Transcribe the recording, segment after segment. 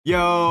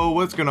Yo,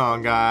 what's going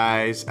on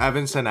guys?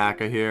 Evan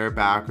Sanaka here,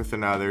 back with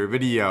another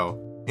video.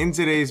 In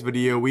today's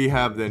video, we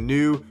have the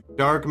new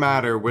Dark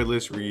Matter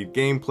Willis Reed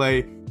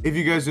gameplay. If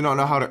you guys do not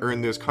know how to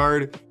earn this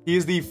card, he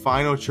is the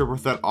final triple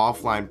threat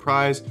offline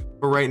prize.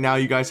 But right now,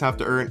 you guys have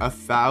to earn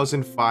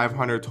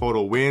 1,500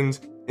 total wins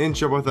in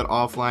triple threat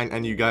offline,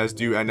 and you guys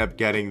do end up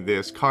getting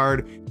this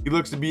card. He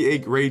looks to be a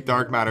great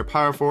Dark Matter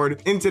power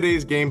forward. In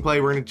today's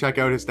gameplay, we're going to check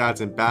out his stats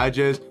and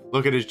badges,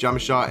 look at his jump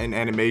shot and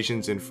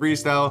animations in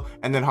freestyle,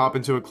 and then hop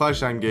into a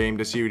clutch time game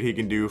to see what he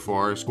can do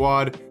for our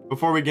squad.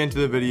 Before we get into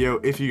the video,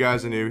 if you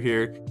guys are new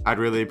here, I'd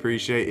really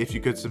appreciate if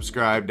you could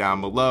subscribe down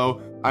below.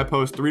 I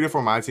post 3 to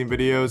 4 My Team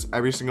videos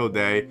every single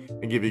day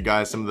and give you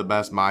guys some of the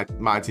best My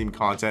Team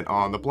content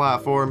on the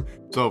platform.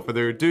 So without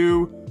further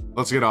ado,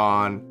 let's get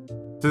on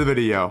to the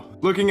video.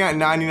 Looking at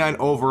 99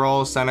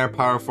 overall center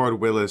power forward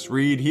Willis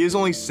Reed, he is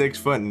only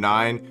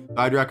 6'9".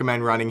 I'd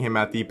recommend running him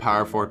at the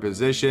power forward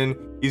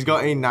position. He's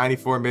got a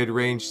 94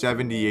 mid-range,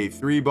 78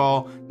 3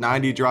 ball,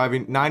 90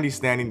 driving, 90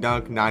 standing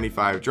dunk,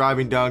 95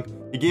 driving dunk.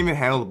 He can even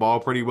handle the ball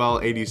pretty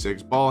well,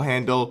 86 ball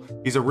handle.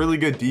 He's a really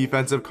good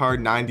defensive card,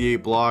 98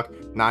 block,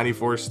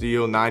 94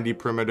 steal, 90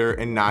 perimeter,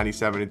 and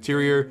 97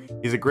 interior.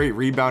 He's a great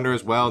rebounder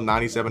as well,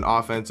 97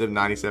 offensive,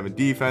 97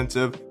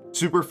 defensive.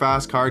 Super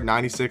fast card,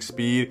 96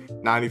 speed,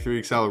 93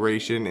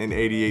 acceleration, and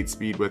 88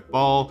 speed with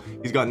ball.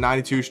 He's got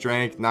 92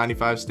 strength,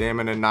 95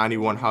 stamina,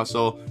 91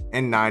 hustle,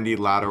 and 90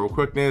 lateral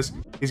quickness.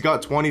 He's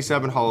got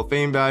 27 Hall of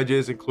Fame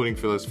badges, including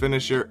Phyllis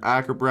Finisher,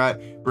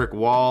 Acrobat, Brick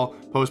Wall,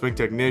 Postman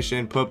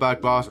Technician,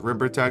 Putback Boss, Rim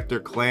Protector,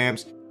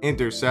 Clamps,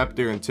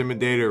 Interceptor,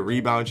 Intimidator,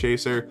 Rebound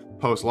Chaser,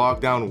 Post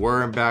Lockdown,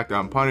 Worm, Back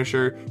Down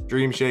Punisher,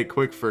 Dream Shake,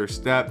 Quick First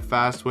Step,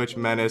 Fast Twitch,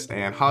 Menace,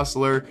 and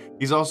Hustler.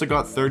 He's also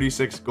got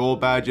 36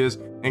 gold badges,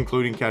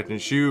 including Catch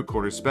and Shoot,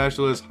 Quarter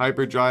Specialist,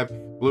 Hyperdrive,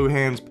 Blue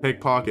Hands,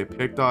 Pickpocket,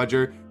 Pick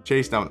Dodger,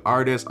 Chase Down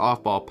Artist,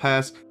 Off Ball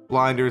Pest,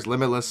 Blinders,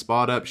 Limitless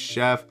Spot Up,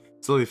 Chef,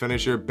 Silly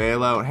Finisher,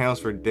 Bailout, Handles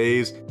for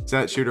Days,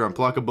 Set Shooter,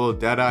 Unpluckable,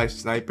 Deadeye,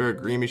 Sniper,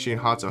 Green Machine,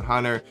 Hot Zone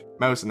Hunter,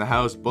 Mouse in the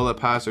House, Bullet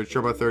Passer,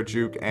 Triple Third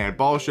Juke, and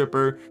Ball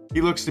Stripper.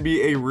 He looks to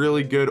be a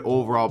really good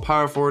overall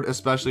power forward,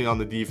 especially on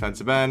the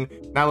defensive end.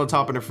 Now let's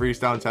hop into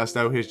freestyle and test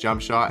out his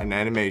jump shot and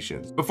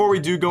animations. Before we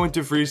do go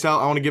into freestyle,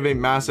 I want to give a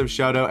massive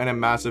shout out and a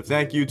massive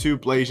thank you to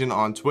Blasian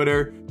on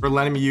Twitter for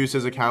letting me use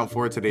his account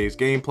for today's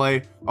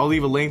gameplay. I'll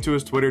leave a link to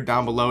his Twitter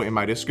down below in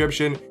my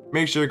description.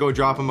 Make sure to go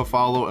drop him a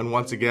follow, and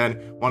once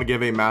again, want to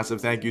give a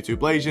massive thank you to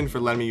Blasian for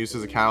letting me use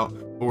his account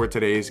for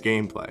today's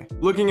gameplay.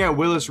 Looking at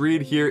Willis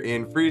Reed here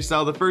in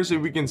freestyle, the first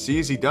thing we can see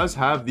is he does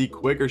have the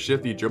quick or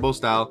shifty dribble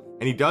style,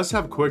 and he does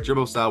have quick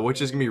dribble style,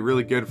 which is gonna be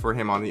really good for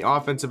him on the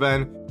offensive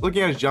end.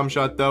 Looking at his jump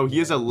shot though, he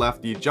does have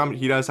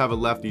a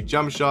lefty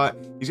jump shot.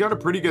 He's got a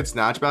pretty good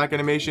snatchback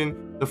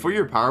animation. So for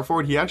your power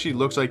forward, he actually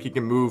looks like he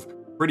can move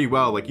pretty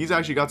well. Like, he's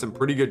actually got some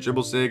pretty good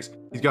dribble sigs.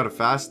 He's got a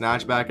fast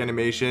snatchback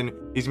animation.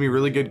 He's gonna be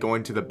really good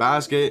going to the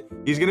basket.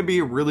 He's gonna be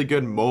a really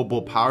good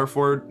mobile power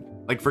forward.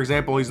 Like, for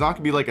example, he's not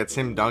gonna be like a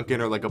Tim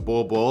Duncan or like a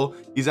Bull.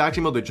 He's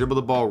actually able to dribble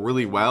the ball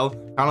really well,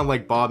 kind of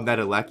like Bob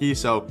Nedelecki.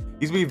 So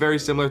he's gonna be very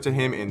similar to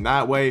him in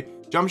that way.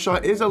 Jump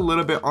shot is a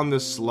little bit on the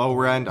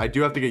slower end. I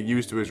do have to get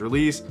used to his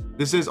release.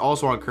 This is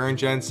also on current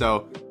gen,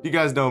 so you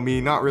guys know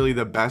me, not really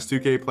the best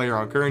 2K player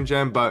on current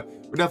gen, but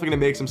we're definitely gonna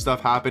make some stuff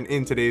happen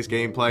in today's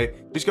gameplay.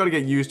 Just gotta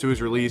get used to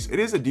his release. It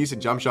is a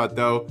decent jump shot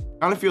though.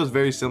 Kind of feels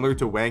very similar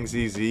to Wang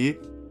ZZ.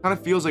 Kind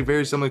of feels like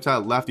very similar to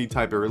that lefty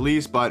type of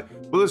release, but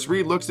Willis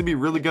Reed looks to be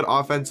really good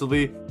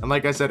offensively. And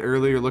like I said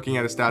earlier, looking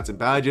at his stats and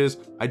badges,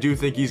 I do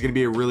think he's going to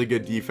be a really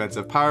good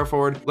defensive power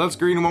forward. Let's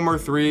green one more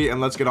 3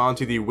 and let's get on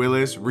to the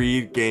Willis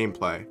Reed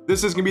gameplay.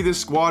 This is going to be the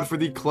squad for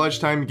the clutch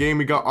time game.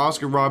 We got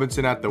Oscar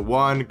Robinson at the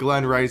 1,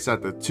 Glenn Rice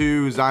at the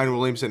 2, Zion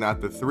Williamson at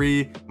the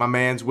 3, my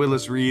man's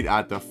Willis Reed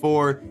at the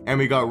 4, and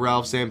we got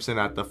Ralph Sampson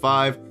at the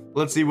 5.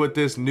 Let's see what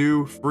this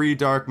new free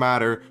Dark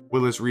Matter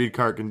Willis Reed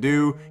card can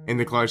do in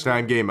the clutch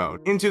time game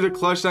mode. Into the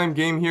clutch time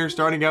game here,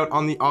 starting out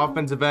on the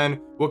offensive end.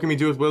 What can we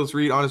do with Willis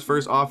Reed on his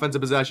first offensive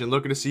possession?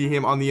 Looking to see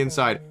him on the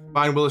inside.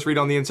 Find Willis Reed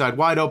on the inside,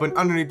 wide open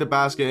underneath the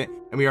basket,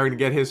 and we are going to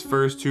get his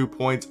first 2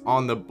 points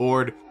on the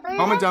board.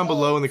 Comment down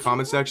below in the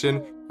comment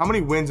section, how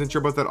many wins in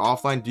triple threat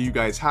offline do you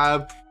guys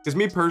have? Because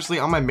me personally,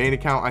 on my main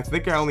account, I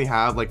think I only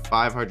have like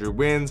 500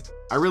 wins.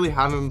 I really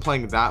haven't been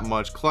playing that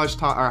much clutch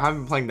time, or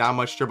haven't been playing that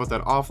much triple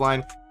threat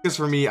offline. Because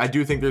for me, I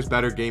do think there's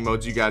better game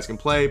modes you guys can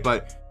play,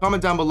 but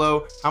comment down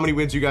below how many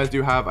wins you guys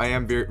do have. I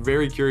am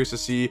very curious to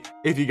see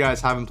if you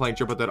guys have been playing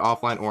triple threat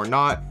offline or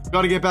not.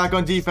 Got to get back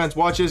on defense.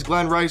 Watch this,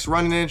 Glenn Rice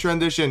running in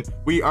transition.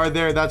 We are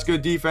there. That's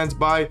good defense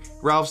by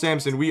Ralph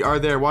Sampson. We are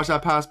there. Watch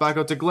that pass back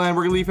out to Glenn.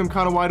 We're gonna leave him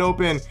kind of wide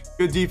open.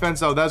 Good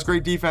defense though. That's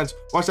great defense.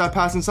 Watch that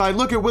pass inside.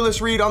 Look at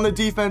Willis Reed on the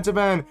defensive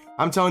end.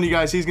 I'm telling you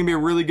guys, he's gonna be a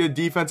really good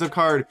defensive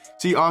card.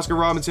 See Oscar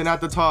Robinson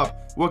at the top.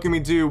 What can we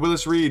do?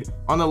 Willis Reed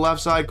on the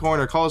left side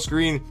corner. Call a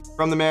screen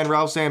from the man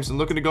Ralph Sampson,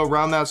 looking to go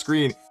around that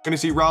screen. Gonna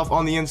see Ralph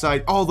on the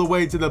inside all the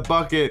way to the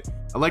bucket.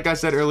 Like I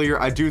said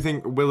earlier, I do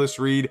think Willis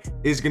Reed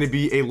is going to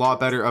be a lot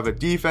better of a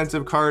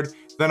defensive card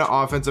than an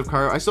offensive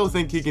card. I still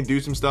think he can do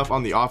some stuff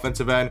on the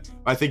offensive end,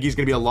 but I think he's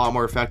going to be a lot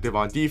more effective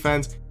on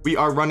defense. We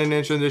are running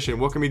in transition.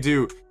 What can we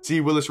do?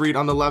 See Willis Reed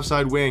on the left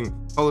side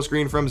wing. Follow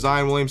screen from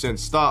Zion Williamson.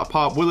 Stop,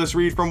 pop. Willis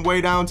Reed from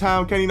way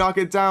downtown. Can he knock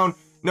it down?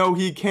 No,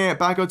 he can't.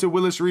 Back out to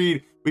Willis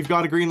Reed. We've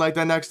got to green light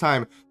that next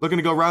time. Looking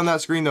to go around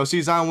that screen though.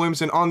 See Zion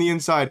Williamson on the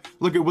inside.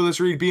 Look at Willis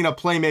Reed being a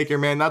playmaker,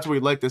 man. That's what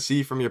we'd like to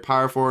see from your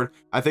power forward.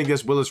 I think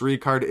this Willis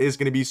Reed card is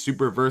going to be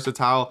super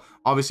versatile.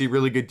 Obviously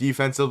really good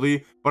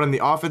defensively, but on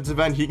the offensive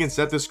end, he can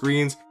set the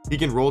screens, he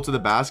can roll to the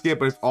basket,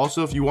 but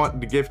if you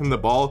want to give him the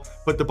ball,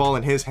 put the ball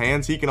in his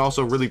hands, he can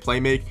also really play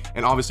make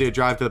and obviously a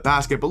drive to the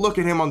basket. But look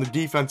at him on the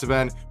defensive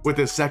end with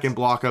his second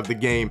block of the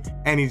game,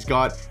 and he's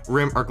got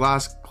rim or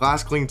glass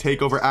clean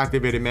takeover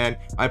activated, man.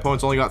 My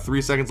opponent's only got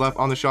 3 seconds left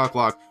on the shot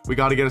clock. We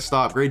got to get a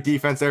stop. Great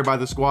defense there by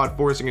the squad,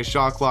 forcing a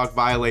shot clock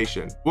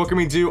violation. What can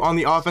we do on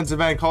the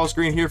offensive end? Call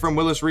screen here from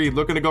Willis Reed,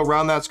 looking to go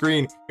around that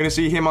screen. Gonna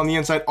see him on the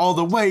inside all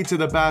the way to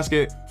the basket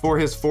for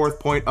his 4th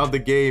point of the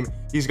game.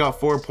 He's got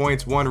 4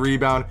 points, 1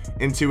 rebound,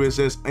 and 2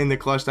 assists in the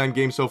clutch time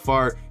game so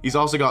far. He's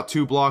also got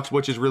 2 blocks,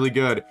 which is really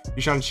good.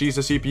 He's trying to cheese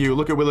the CPU.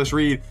 Look at Willis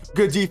Reed.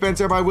 Good defense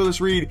there by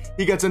Willis Reed.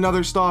 He gets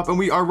another stop, and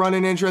we are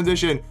running in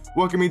transition.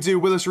 What can we do?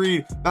 Willis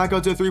Reed back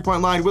out to the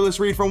 3-point line. Willis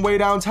Reed from way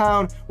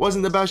downtown.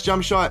 Wasn't the best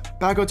jump shot.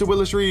 Back out to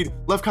Willis Reed.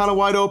 Left kind of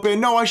wide open.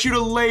 No, I shoot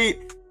it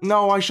late.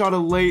 No, I shot it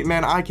late,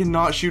 man. I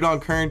cannot shoot on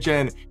current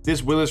gen.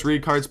 This Willis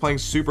Reed card's playing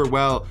super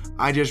well.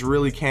 I just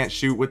really can't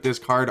shoot with this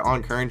card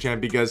on current gen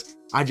because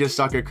I just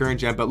suck at current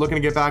gen. But looking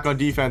to get back on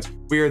defense.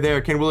 We are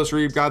there. Can Willis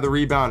Reed grab the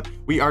rebound?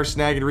 We are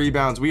snagging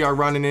rebounds. We are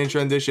running in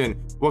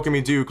transition. What can we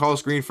do? Call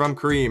screen from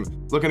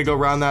Kareem. Looking to go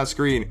around that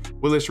screen.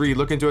 Willis Reed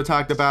looking to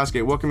attack the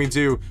basket. What can we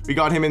do? We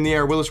got him in the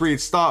air. Willis Reed,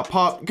 stop,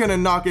 pop. Gonna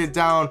knock it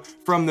down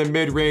from the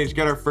mid-range.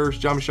 Get our first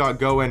jump shot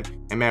going.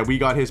 And man, we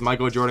got his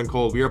Michael Jordan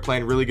cold. We are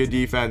playing really good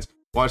defense.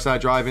 Watch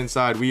that drive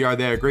inside. We are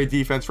there. Great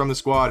defense from the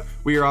squad.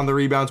 We are on the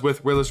rebounds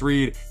with Willis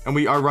Reed, and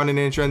we are running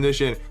in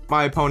transition.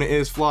 My opponent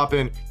is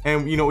flopping,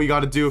 and you know what we got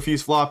to do if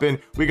he's flopping?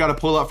 We got to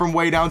pull up from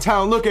way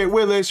downtown. Look at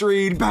Willis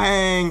Reed.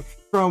 Bang!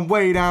 From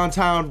way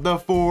downtown, the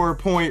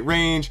 4-point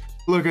range.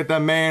 Look at the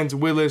man's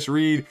Willis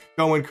Reed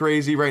going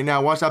crazy right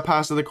now. Watch that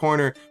pass to the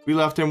corner. We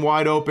left him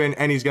wide open,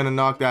 and he's going to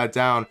knock that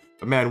down.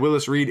 But man,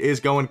 Willis Reed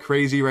is going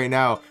crazy right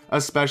now,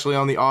 especially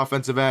on the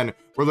offensive end.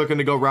 We're looking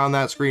to go around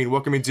that screen.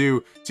 What can we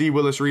do? See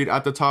Willis Reed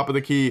at the top of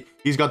the key.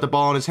 He's got the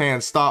ball in his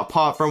hand. Stop,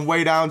 pop from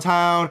way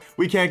downtown.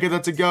 We can't get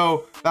that to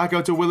go. Back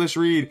out to Willis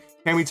Reed.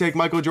 Can we take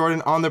Michael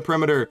Jordan on the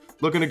perimeter?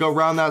 Looking to go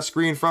around that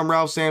screen from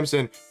Ralph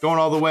Sampson. Going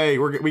all the way.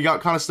 We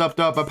got kind of stuffed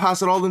up, but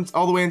pass it all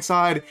the way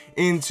inside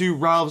into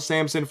Ralph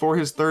Sampson for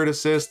his 3rd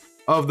assist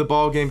of the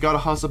ball game. Got to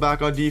hustle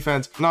back on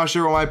defense. Not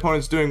sure what my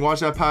opponent's doing.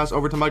 Watch that pass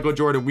over to Michael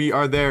Jordan. We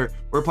are there.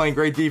 We're playing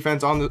great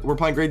defense on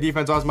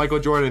Michael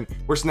Jordan.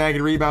 We're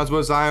snagging rebounds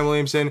with Zion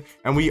Williamson,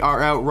 and we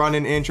are out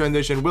running in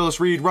transition. Willis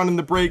Reed running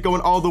the break,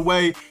 going all the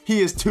way. He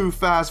is too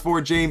fast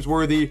for James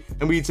Worthy,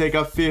 and we take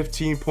a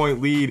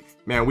 15-point lead.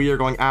 Man, we are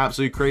going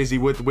absolutely crazy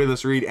with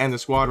Willis Reed and the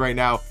squad right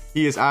now.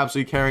 He is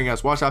absolutely carrying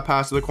us. Watch that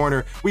pass to the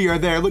corner. We are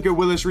there. Look at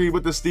Willis Reed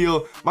with the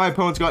steal. My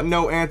opponent's got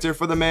no answer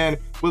for the man.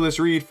 Willis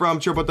Reed from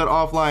triple threat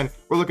offline.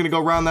 We're looking to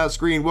go around that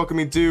screen. What can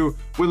we do?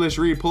 Willis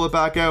Reed, pull it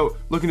back out.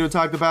 Looking to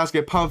attack the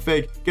basket. Pump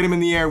fake. Get him in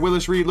the air.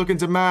 Willis Reed looking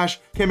to mash.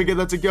 Can we get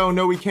that to go?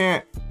 No, we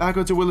can't. Back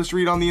out to Willis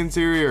Reed on the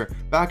interior.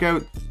 Back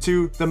out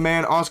to the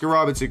man, Oscar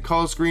Robinson.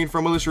 Call screen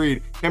from Willis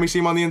Reed. Can we see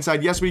him on the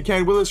inside? Yes, we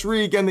can. Willis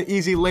Reed getting the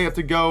easy layup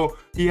to go.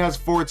 He has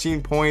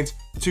 14 points,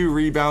 2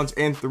 rebounds,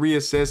 and 3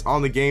 assists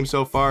on the game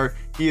so far.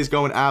 He is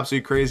going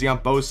absolutely crazy on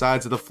both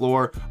sides of the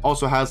floor.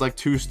 Also has like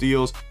 2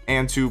 steals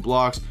and 2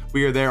 blocks.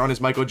 We are there on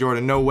his Michael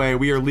Jordan. No way.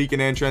 We are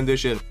leaking in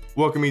transition.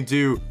 What can we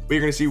do?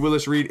 We're going to see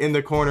Willis Reed in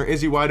the corner.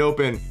 Is he wide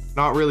open?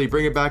 Not really.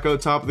 Bring it back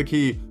out top of the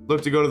key.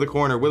 Look to go to the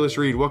corner. Willis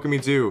Reed, what can we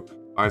do?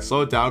 All right,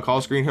 slow it down.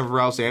 Call screen him for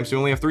Ralph Sampson. We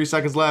only have 3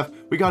 seconds left.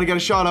 We got to get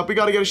a shot up. We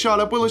got to get a shot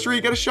up. Willis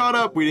Reed, get a shot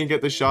up. We didn't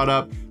get the shot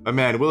up. But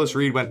man, Willis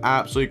Reed went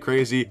absolutely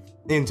crazy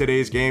in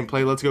today's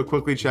gameplay. Let's go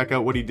quickly check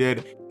out what he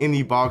did in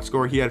the box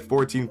score. He had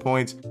 14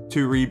 points,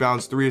 2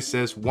 rebounds, 3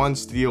 assists, 1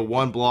 steal,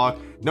 1 block,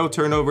 no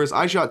turnovers.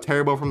 I shot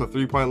terrible from the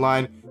 3-point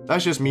line.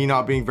 That's just me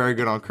not being very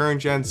good on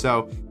current gen.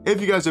 So if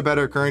you guys are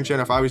better at current gen,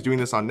 if I was doing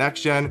this on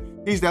next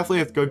gen, he's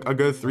definitely a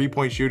good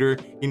 3-point shooter.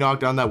 He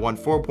knocked down that 1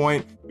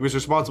 4-point. He was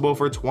responsible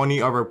for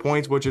 20 of our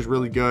points, which is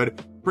really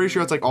good. Pretty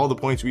sure it's like all the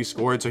points we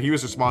scored. So he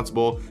was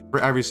responsible for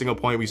every single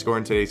point we scored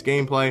in today's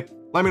gameplay.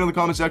 Let me know in the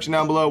comment section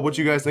down below what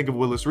you guys think of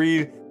Willis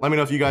Reed. Let me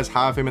know if you guys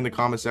have him in the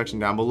comment section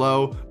down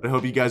below. But I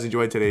hope you guys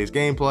enjoyed today's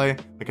gameplay.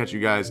 I'll catch you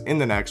guys in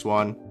the next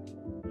one.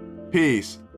 Peace.